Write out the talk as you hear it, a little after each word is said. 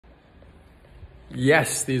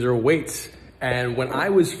Yes, these are weights. And when I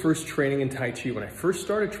was first training in Tai Chi, when I first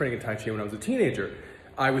started training in Tai Chi when I was a teenager,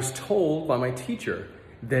 I was told by my teacher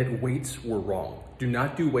that weights were wrong. Do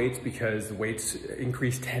not do weights because weights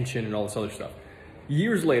increase tension and all this other stuff.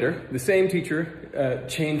 Years later, the same teacher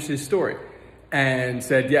changed his story and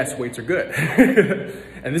said, yes, weights are good.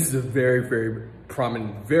 And this is a very, very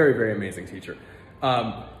prominent, very, very amazing teacher.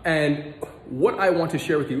 And what I want to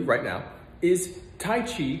share with you right now is Tai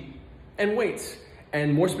Chi and weights.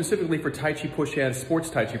 And more specifically for Tai Chi push hands, sports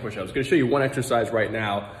Tai Chi push hands. I'm going to show you one exercise right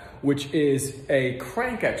now, which is a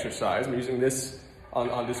crank exercise. I'm using this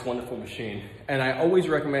on this wonderful machine. And I always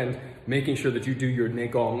recommend making sure that you do your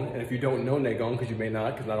Neigong. And if you don't know Neigong, because you may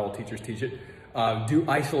not, because not all teachers teach it, do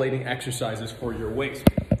isolating exercises for your weights.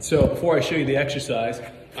 So before I show you the exercise,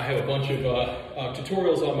 I have a bunch of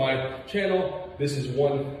tutorials on my channel. This is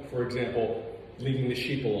one, for example, leading the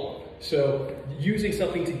sheep along. So using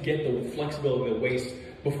something to get the flexibility of the waist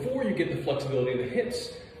before you get the flexibility in the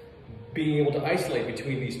hips, being able to isolate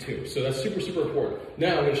between these two. So that's super, super important.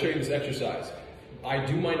 Now I'm going to show you this exercise. I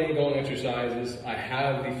do my Neigong exercises. I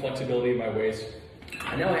have the flexibility in my waist.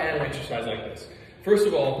 And now I add an exercise like this. First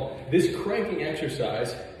of all, this cranking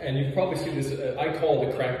exercise, and you've probably seen this, I call it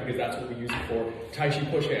the crank because that's what we use it for, Tai Chi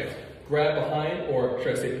push hands. Grab behind, or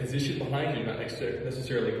should I say position behind, you're not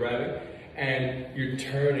necessarily grabbing, and you're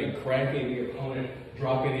turning, cranking the opponent,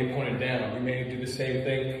 dropping the opponent down. You may do the same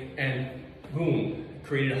thing, and boom,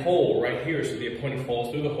 create a hole right here so the opponent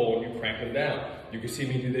falls through the hole and you crank them down. You can see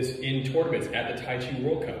me do this in tournaments at the Tai Chi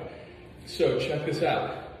World Cup. So check this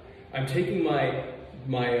out. I'm taking my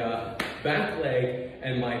back leg,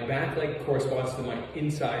 and my back leg corresponds to my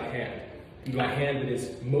inside hand. My hand that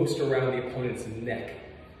is most around the opponent's neck.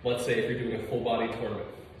 Let's say if you're doing a full body tournament.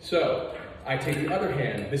 So I take the other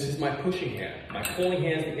hand. This is my pushing hand. My pulling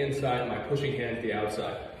hand is the inside, my pushing hand is the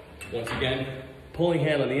outside. Once again, pulling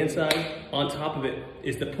hand on the inside, on top of it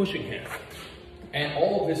is the pushing hand. And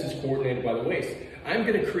all of this is coordinated by the waist. I'm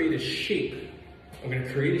going to create a shape. I'm going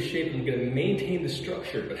to create a shape, I'm going to maintain the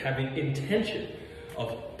structure, but have the intention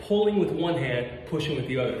of pulling with one hand, pushing with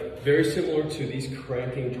the other. Very similar to these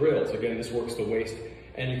cranking drills. Again, this works the waist.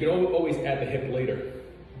 And you can always add the hip later.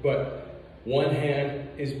 But one hand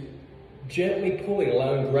is gently pulling,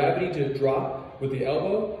 allowing gravity to drop with the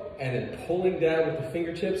elbow, and then pulling down with the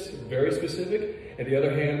fingertips, very specific. And the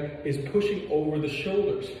other hand is pushing over the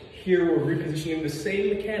shoulders. Here we're repositioning the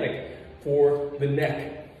same mechanic for the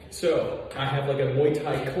neck. So I have like a Muay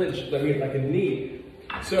Thai clinch, like a knee.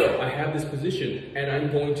 So I have this position, and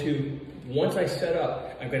I'm going to, once I set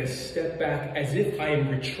up, I'm going to step back as if I am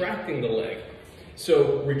retracting the leg.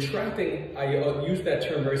 So retracting, I use that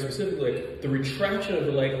term very specifically. The retraction of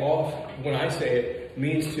the leg off, when I say it,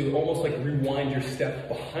 means to almost like rewind your step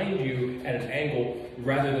behind you at an angle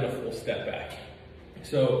rather than a full step back.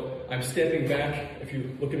 So I'm stepping back. If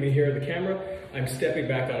you look at me here at the camera, I'm stepping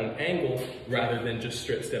back on an angle rather than just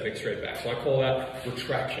stepping straight back. So I call that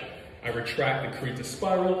retraction. I retract and create a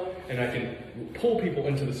spiral, and I can pull people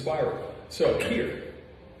into the spiral. So here,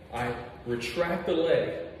 I retract the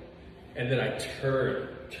leg, and then I turn,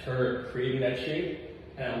 creating that shape,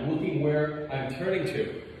 and I'm looking where I'm turning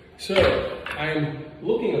to. So I'm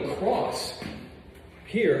looking across.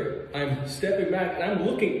 Here, I'm stepping back, and I'm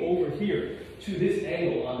looking over here to this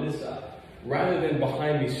angle on this side, rather than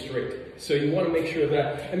behind me straight. So you want to make sure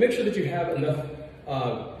that, and make sure that you have enough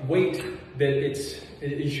weight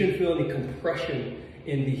that you shouldn't feel any compression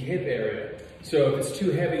in the hip area. So if it's too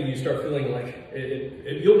heavy, you start feeling like,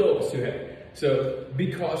 you'll know if it's too heavy. So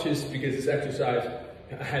be cautious, because this exercise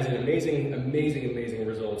has an amazing, amazing, amazing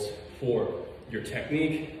results for your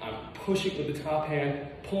technique. I'm pushing with the top hand,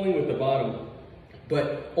 pulling with the bottom,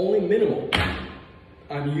 but only minimal.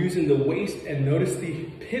 I'm using the waist, and notice the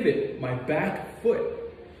pivot, my back foot.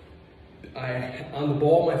 On the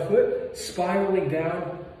ball of my foot, spiraling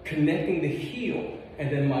down, connecting the heel, and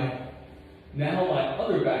then now my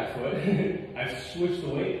other back foot, I've switched the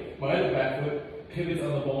weight, my other back foot pivots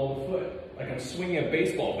on the ball of the foot, like I'm swinging a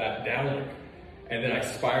baseball bat downward, and then I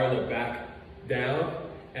spiral it back down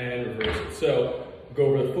and reverse it. So go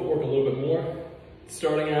over the footwork a little bit more,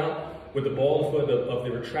 starting out with the ball of the foot of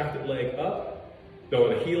the retracted leg up,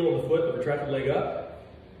 or the heel of the foot, the retracted leg up,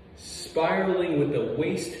 spiraling with the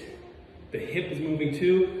waist, the hip is moving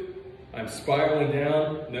too. I'm spiraling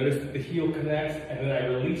down, notice that the heel connects, and then I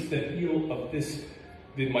release the heel of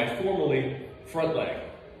my formerly front leg.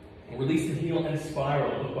 Release the heel and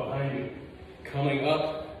spiral, look behind you. Coming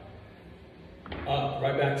up,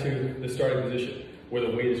 right back to the starting position, where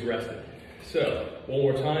the weight is resting. So, one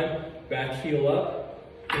more time, back heel up,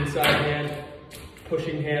 inside hand,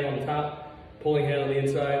 pushing hand on the top, pulling hand on the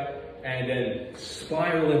inside, and then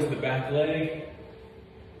spiral into the back leg.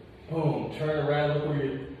 Boom, turn around, look where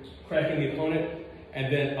you're cracking the opponent,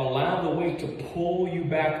 and then allow the weight to pull you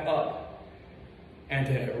back up and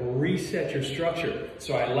to reset your structure.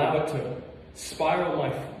 So I allow it to spiral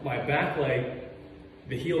my back leg,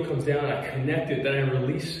 the heel comes down, I connect it, then I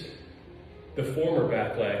release the former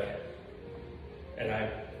back leg, and I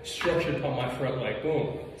structured on my front leg.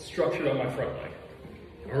 Boom, structured on my front leg.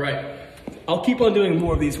 All right, I'll keep on doing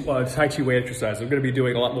more of these Tai Chi weight exercises. I'm gonna be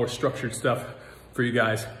doing a lot more structured stuff for you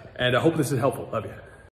guys, and I hope this is helpful. Love you.